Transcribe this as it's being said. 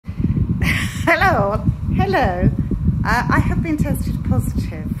Hello. I have been tested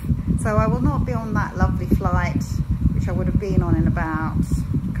positive, so I will not be on that lovely flight, which I would have been on in about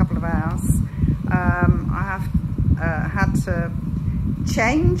a couple of hours. I have had to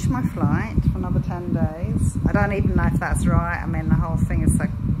change my flight for another 10 days. I don't even know if that's right. I mean, the whole thing is so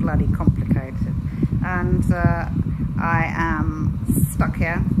bloody complicated. And I am stuck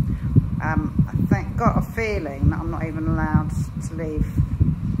here. I got a feeling that I'm not even allowed to leave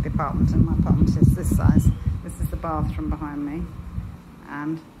the apartment, and my apartment is this size. This is the bathroom behind me,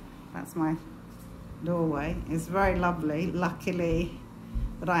 and that's my doorway. It's very lovely, luckily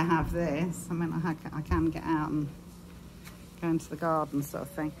that I have this. I mean, I can get out and go into the garden sort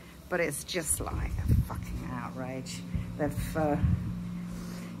of thing, but it's just like a fucking outrage. They've,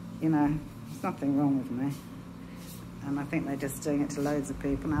 you know, there's nothing wrong with me. And I think they're just doing it to loads of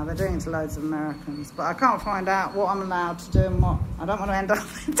people now. They're doing it to loads of Americans, but I can't find out what I'm allowed to do and what I don't want to end up.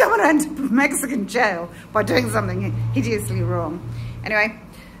 Don't want to end up in Mexican jail by doing something hideously wrong. Anyway,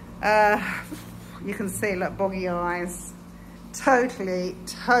 you can see, look, boggy eyes, totally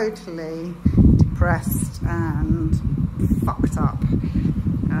depressed and fucked up.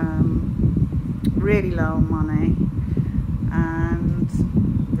 Really low on money, and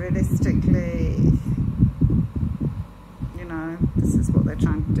realistically, this is what they're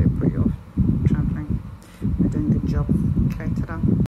trying to do.